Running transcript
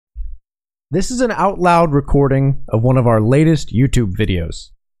This is an out loud recording of one of our latest YouTube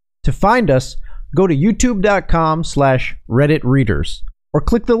videos. To find us, go to youtube.com/redditreaders or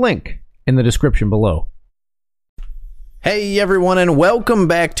click the link in the description below. Hey everyone, and welcome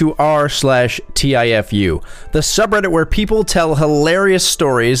back to r/TIFU, the subreddit where people tell hilarious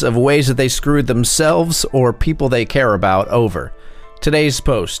stories of ways that they screwed themselves or people they care about over. Today's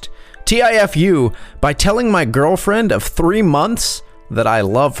post: TIFU, by telling my girlfriend of 3 months that I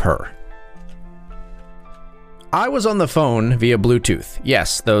love her. I was on the phone via Bluetooth,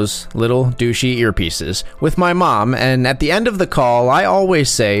 yes, those little douchey earpieces, with my mom, and at the end of the call, I always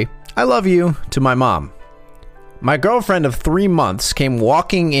say, "I love you," to my mom. My girlfriend of 3 months came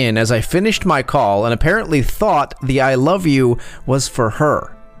walking in as I finished my call and apparently thought the "I love you" was for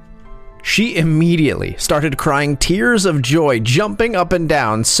her. She immediately started crying tears of joy, jumping up and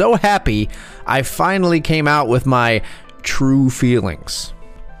down, so happy I finally came out with my true feelings.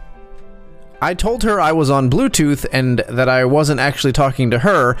 I told her I was on Bluetooth and that I wasn't actually talking to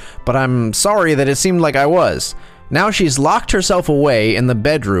her, but I'm sorry that it seemed like I was. Now she's locked herself away in the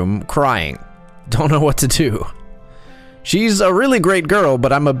bedroom crying. Don't know what to do. She's a really great girl,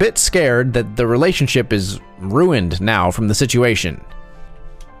 but I'm a bit scared that the relationship is ruined now from the situation.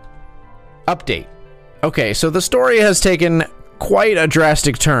 Update. Okay, so the story has taken quite a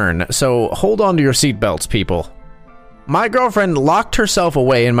drastic turn, so hold on to your seatbelts, people. My girlfriend locked herself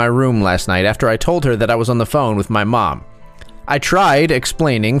away in my room last night after I told her that I was on the phone with my mom. I tried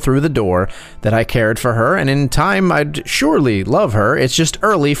explaining through the door that I cared for her, and in time I'd surely love her. It's just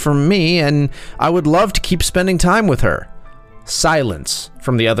early for me, and I would love to keep spending time with her. Silence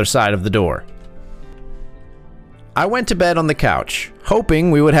from the other side of the door. I went to bed on the couch, hoping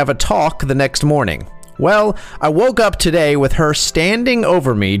we would have a talk the next morning. Well, I woke up today with her standing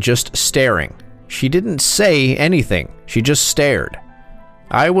over me, just staring. She didn't say anything, she just stared.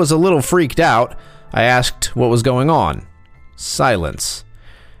 I was a little freaked out. I asked what was going on. Silence.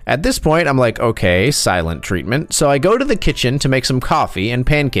 At this point, I'm like, okay, silent treatment, so I go to the kitchen to make some coffee and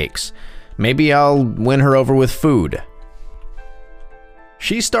pancakes. Maybe I'll win her over with food.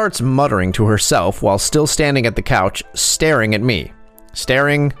 She starts muttering to herself while still standing at the couch, staring at me.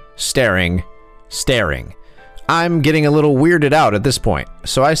 Staring, staring, staring. I'm getting a little weirded out at this point,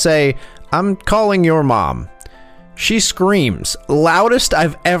 so I say, "I'm calling your mom." She screams, loudest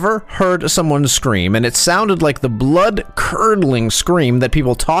I've ever heard someone scream, and it sounded like the blood-curdling scream that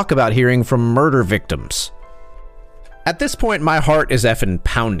people talk about hearing from murder victims. At this point, my heart is effing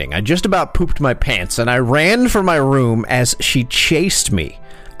pounding. I just about pooped my pants, and I ran for my room as she chased me.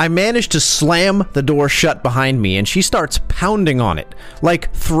 I managed to slam the door shut behind me, and she starts pounding on it,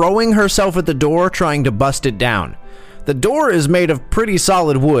 like throwing herself at the door trying to bust it down. The door is made of pretty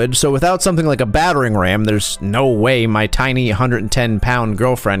solid wood, so without something like a battering ram, there's no way my tiny 110-pound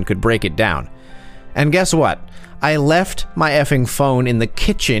girlfriend could break it down. And guess what? I left my effing phone in the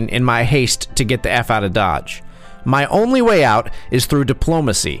kitchen in my haste to get the F out of Dodge. My only way out is through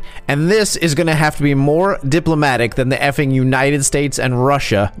diplomacy, and this is gonna have to be more diplomatic than the effing United States and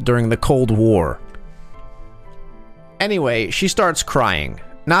Russia during the Cold War. Anyway, she starts crying.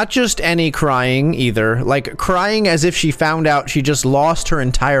 Not just any crying either, like crying as if she found out she just lost her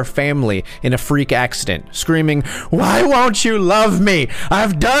entire family in a freak accident, screaming, "Why won't you love me?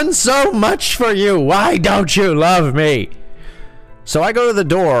 I've done so much for you. Why don't you love me?" So I go to the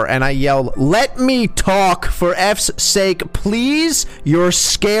door and I yell, "Let me talk, for F's sake, please, you're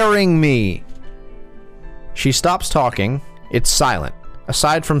scaring me." She stops talking. It's silent,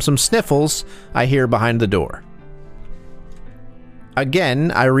 aside from some sniffles I hear behind the door.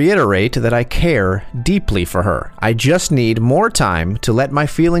 Again, I reiterate that I care deeply for her. I just need more time to let my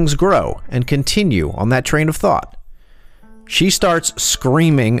feelings grow and continue on that train of thought. She starts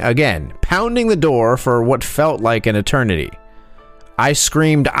screaming again, pounding the door for what felt like an eternity. I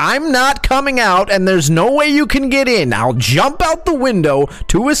screamed, "I'm not coming out, and there's no way you can get in. I'll jump out the window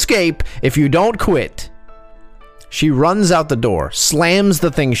to escape if you don't quit." She runs out the door, slams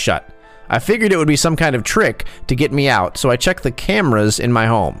the thing shut. I figured it would be some kind of trick to get me out, so I check the cameras in my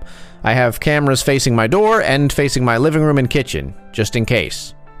home. I have cameras facing my door and facing my living room and kitchen, just in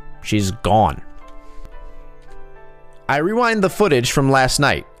case. She's gone. I rewind the footage from last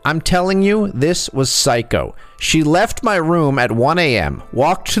night. I'm telling you, this was psycho. She left my room at 1 a.m.,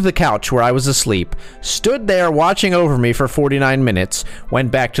 walked to the couch where I was asleep, stood there watching over me for 49 minutes,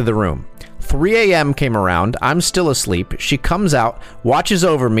 went back to the room. 3 a.m. came around, I'm still asleep, she comes out, watches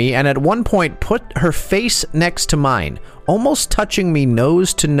over me, and at one point put her face next to mine, almost touching me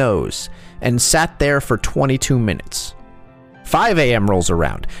nose to nose, and sat there for 22 minutes. 5 a.m. rolls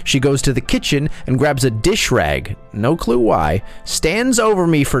around. She goes to the kitchen and grabs a dish rag, no clue why, stands over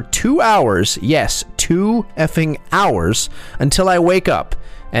me for 2 hours, yes, 2 effing hours, until I wake up,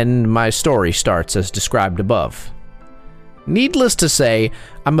 and my story starts as described above. Needless to say,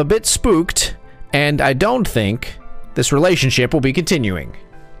 I'm a bit spooked, and I don't think this relationship will be continuing.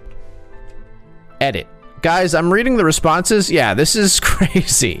 Edit. Guys, I'm reading the responses. Yeah, this is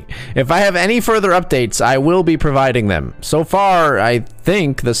crazy. If I have any further updates, I will be providing them. So far, I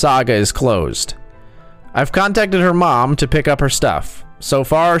think the saga is closed. I've contacted her mom to pick up her stuff. So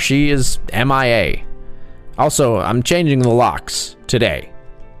far, she is MIA. Also, I'm changing the locks today.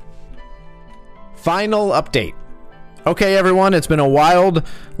 Final update. Okay, everyone, it's been a wild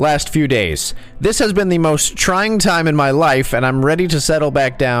last few days. This has been the most trying time in my life, and I'm ready to settle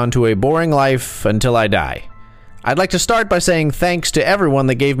back down to a boring life until I die. I'd like to start by saying thanks to everyone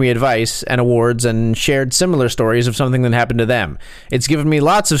that gave me advice and awards and shared similar stories of something that happened to them. It's given me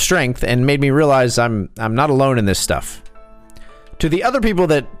lots of strength and made me realize I'm not alone in this stuff. To the other people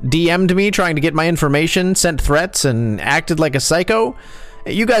that DM'd me trying to get my information, sent threats, and acted like a psycho,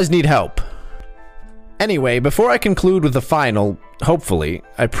 you guys need help. Anyway, before I conclude with the final, hopefully,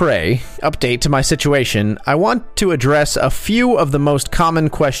 I pray, update to my situation, I want to address a few of the most common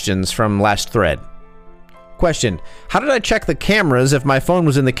questions from last thread. Question: how did I check the cameras if my phone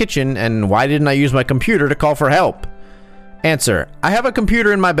was in the kitchen, and why didn't I use my computer to call for help? Answer: I have a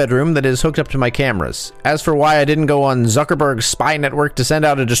computer in my bedroom that is hooked up to my cameras. As for why I didn't go on Zuckerberg's spy network to send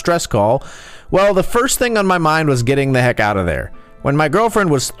out a distress call, well, the first thing on my mind was getting the heck out of there. When my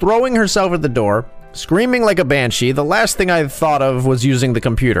girlfriend was throwing herself at the door, screaming like a banshee, the last thing I thought of was using the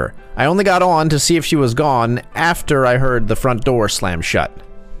computer. I only got on to see if she was gone after I heard the front door slam shut.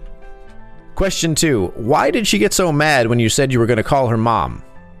 Question 2. Why did she get so mad when you said you were going to call her mom?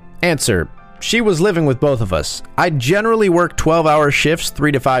 Answer: she was living with both of us. I generally work 12-hour shifts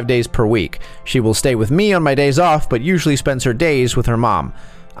 3 to 5 days per week. She will stay with me on my days off, but usually spends her days with her mom.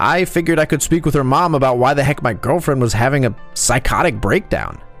 I figured I could speak with her mom about why the heck my girlfriend was having a psychotic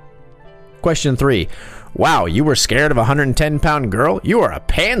breakdown. Question 3. Wow, you were scared of a 110-pound girl? You are a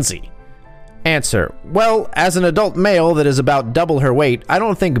pansy. Answer: well, as an adult male that is about double her weight, I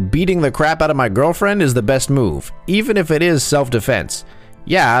don't think beating the crap out of my girlfriend is the best move, even if it is self-defense.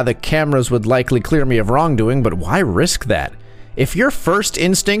 Yeah, the cameras would likely clear me of wrongdoing, but why risk that? If your first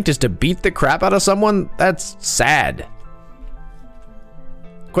instinct is to beat the crap out of someone, that's sad.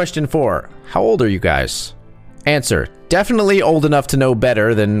 Question 4. How old are you guys? Answer: definitely old enough to know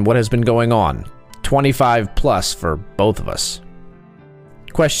better than what has been going on. 25 plus for both of us.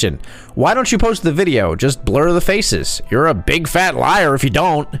 Question: why don't you post the video? Just blur the faces. You're a big fat liar if you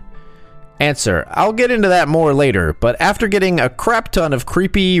don't. Answer: I'll get into that more later, but after getting a crap ton of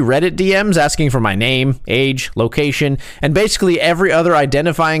creepy Reddit DMs asking for my name, age, location, and basically every other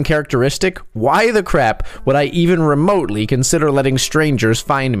identifying characteristic, why the crap would I even remotely consider letting strangers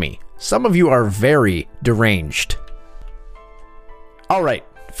find me? Some of you are very deranged. Alright,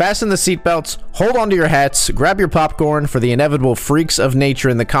 fasten the seatbelts, hold onto your hats, grab your popcorn for the inevitable freaks of nature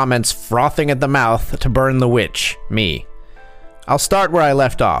in the comments frothing at the mouth to burn the witch, me. I'll start where I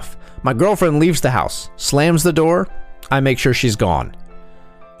left off. My girlfriend leaves the house, slams the door, I make sure she's gone.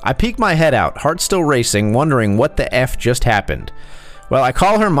 I peek my head out, heart still racing, wondering what the F just happened. Well, I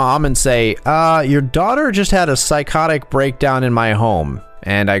call her mom and say, your daughter just had a psychotic breakdown in my home,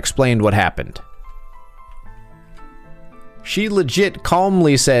 and I explained what happened. She legit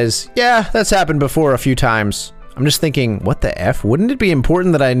calmly says, yeah, that's happened before a few times. I'm just thinking, what the F? Wouldn't it be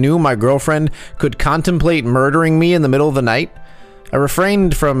important that I knew my girlfriend could contemplate murdering me in the middle of the night? I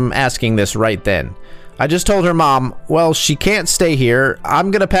refrained from asking this right then. I just told her mom, well, she can't stay here.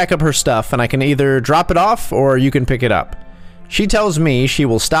 I'm gonna pack up her stuff and I can either drop it off or you can pick it up. She tells me she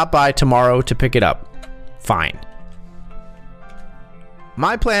will stop by tomorrow to pick it up. Fine.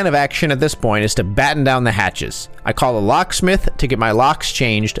 My plan of action at this point is to batten down the hatches. I call a locksmith to get my locks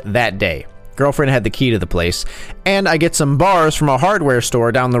changed that day. Girlfriend had the key to the place, and I get some bars from a hardware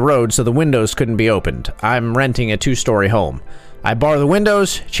store down the road so the windows couldn't be opened. I'm renting a 2-story home. I bar the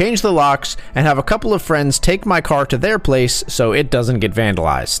windows, change the locks, and have a couple of friends take my car to their place so it doesn't get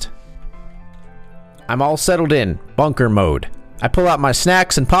vandalized. I'm all settled in, bunker mode. I pull out my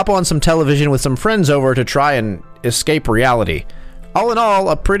snacks and pop on some television with some friends over to try and escape reality. All in all,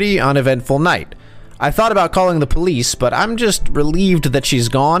 a pretty uneventful night. I thought about calling the police, but I'm just relieved that she's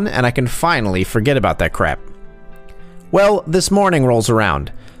gone and I can finally forget about that crap. Well, this morning rolls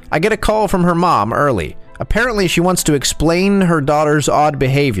around. I get a call from her mom early. Apparently she wants to explain her daughter's odd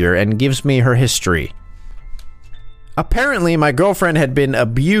behavior and gives me her history. Apparently my girlfriend had been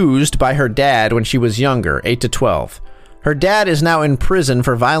abused by her dad when she was younger, 8 to 12. Her dad is now in prison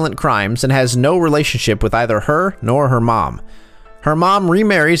for violent crimes and has no relationship with either her nor her mom. Her mom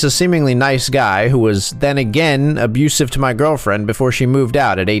remarries a seemingly nice guy who was then again abusive to my girlfriend before she moved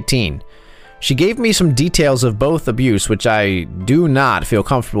out at 18. She gave me some details of both abuse, which I do not feel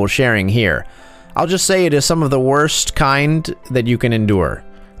comfortable sharing here. I'll just say it is some of the worst kind that you can endure.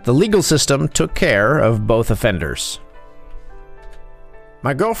 The legal system took care of both offenders.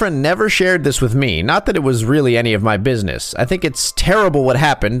 My girlfriend never shared this with me, not that it was really any of my business. I think it's terrible what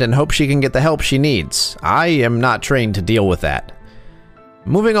happened and hope she can get the help she needs. I am not trained to deal with that.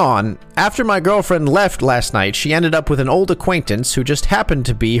 Moving on, after my girlfriend left last night, she ended up with an old acquaintance who just happened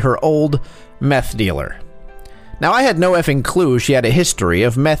to be her old meth dealer. Now, I had no effing clue she had a history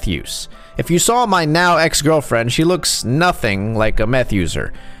of meth use. If you saw my now ex-girlfriend, she looks nothing like a meth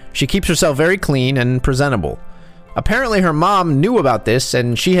user. She keeps herself very clean and presentable. Apparently her mom knew about this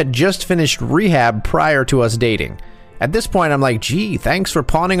and she had just finished rehab prior to us dating. At this point, I'm like, gee, thanks for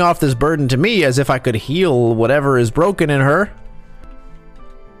pawning off this burden to me as if I could heal whatever is broken in her.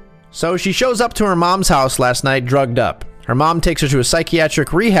 So she shows up to her mom's house last night drugged up. Her mom takes her to a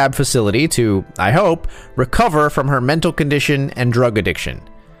psychiatric rehab facility to, I hope, recover from her mental condition and drug addiction.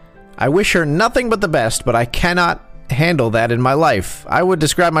 I wish her nothing but the best, but I cannot handle that in my life. I would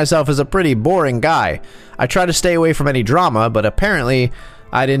describe myself as a pretty boring guy. I try to stay away from any drama, but apparently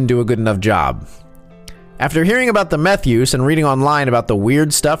I didn't do a good enough job. After hearing about the meth use and reading online about the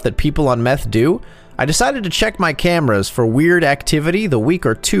weird stuff that people on meth do, I decided to check my cameras for weird activity the week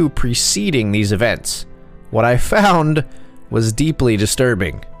or two preceding these events. What I found was deeply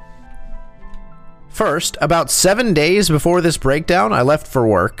disturbing. First, about 7 days before this breakdown, I left for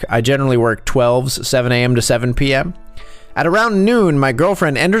work. I generally work 12s, 7 a.m. to 7 p.m. At around noon, my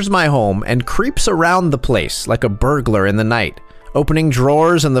girlfriend enters my home and creeps around the place like a burglar in the night, opening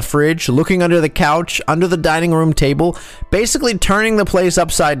drawers in the fridge, looking under the couch, under the dining room table, basically turning the place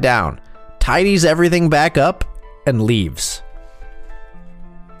upside down, tidies everything back up, and leaves.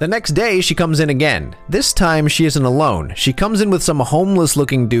 The next day, she comes in again. This time, she isn't alone. She comes in with some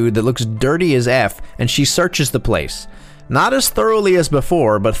homeless-looking dude that looks dirty as F, and she searches the place. Not as thoroughly as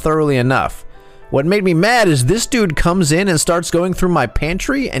before, but thoroughly enough. What made me mad is this dude comes in and starts going through my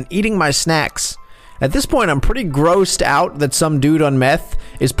pantry and eating my snacks. At this point, I'm pretty grossed out that some dude on meth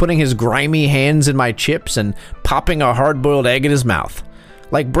is putting his grimy hands in my chips and popping a hard-boiled egg in his mouth.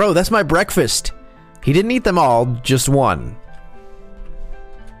 Like, bro, that's my breakfast. He didn't eat them all, just one.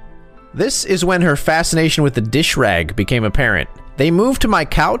 This is when her fascination with the dish rag became apparent. They move to my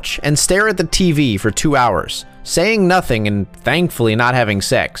couch and stare at the TV for 2 hours, saying nothing and thankfully not having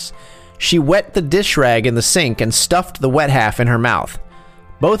sex. She wet the dish rag in the sink and stuffed the wet half in her mouth.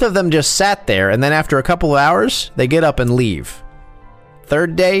 Both of them just sat there, and then after a couple of hours, they get up and leave.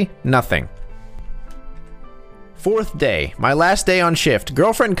 Third day, nothing. Fourth day, my last day on shift,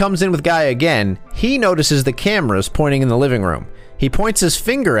 girlfriend comes in with guy again. He notices the cameras pointing in the living room. He points his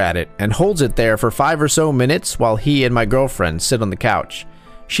finger at it and holds it there for 5 or so minutes while he and my girlfriend sit on the couch.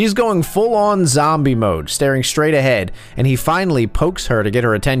 She's going full-on zombie mode, staring straight ahead, and he finally pokes her to get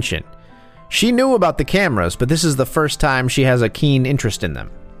her attention. She knew about the cameras, but this is the first time she has a keen interest in them.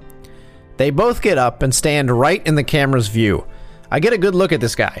 They both get up and stand right in the camera's view. I get a good look at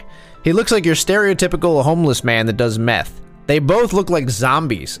this guy. He looks like your stereotypical homeless man that does meth. They both look like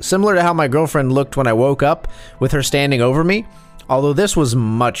zombies, similar to how my girlfriend looked when I woke up with her standing over me, although this was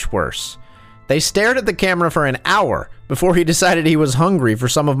much worse. They stared at the camera for an hour before he decided he was hungry for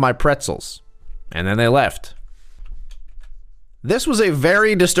some of my pretzels. And then they left. This was a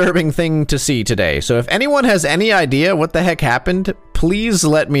very disturbing thing to see today, so if anyone has any idea what the heck happened, please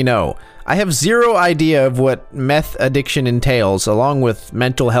let me know. I have zero idea of what meth addiction entails, along with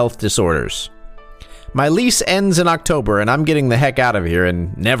mental health disorders. My lease ends in October, and I'm getting the heck out of here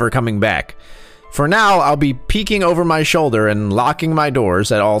and never coming back. For now, I'll be peeking over my shoulder and locking my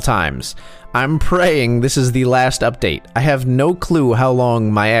doors at all times. I'm praying this is the last update. I have no clue how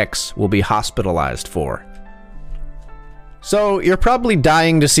long my ex will be hospitalized for. So, you're probably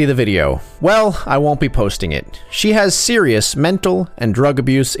dying to see the video. Well, I won't be posting it. She has serious mental and drug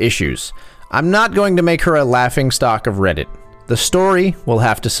abuse issues. I'm not going to make her a laughingstock of Reddit. The story will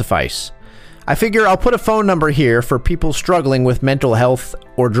have to suffice. I figure I'll put a phone number here for people struggling with mental health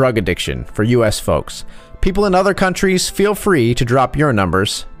or drug addiction for US folks. People in other countries, feel free to drop your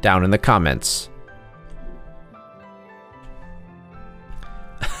numbers down in the comments.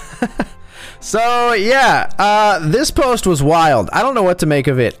 So, yeah, this post was wild. I don't know what to make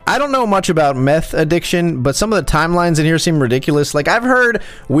of it. I don't know much about meth addiction, but some of the timelines in here seem ridiculous. Like, I've heard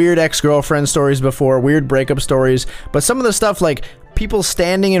weird ex-girlfriend stories before, weird breakup stories, but some of the stuff, like, people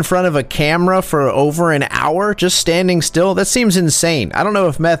standing in front of a camera for over an hour, just standing still. That seems insane. I don't know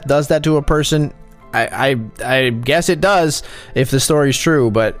if meth does that to a person. I guess it does if the story's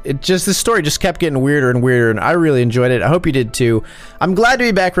true, but the story just kept getting weirder and weirder, and I really enjoyed it. I hope you did too. I'm glad to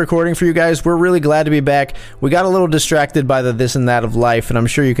be back recording for you guys. We're really glad to be back. We got a little distracted by the this and that of life, and I'm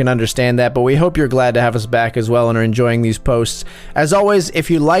sure you can understand that, but we hope you're glad to have us back as well and are enjoying these posts. As always, if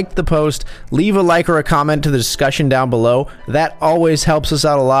you liked the post, leave a like or a comment to the discussion down below. That always helps us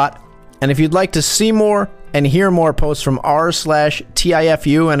out a lot. And if you'd like to see more and hear more posts from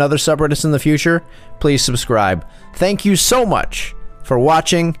r/TIFU and other subreddits in the future, please subscribe. Thank you so much for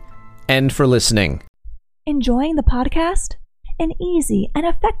watching and for listening. Enjoying the podcast? An easy and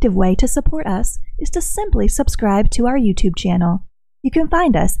effective way to support us is to simply subscribe to our YouTube channel. You can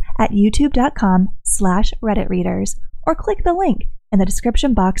find us at youtube.com/RedditReaders or click the link in the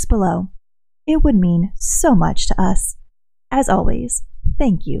description box below. It would mean so much to us. As always,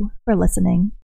 thank you for listening.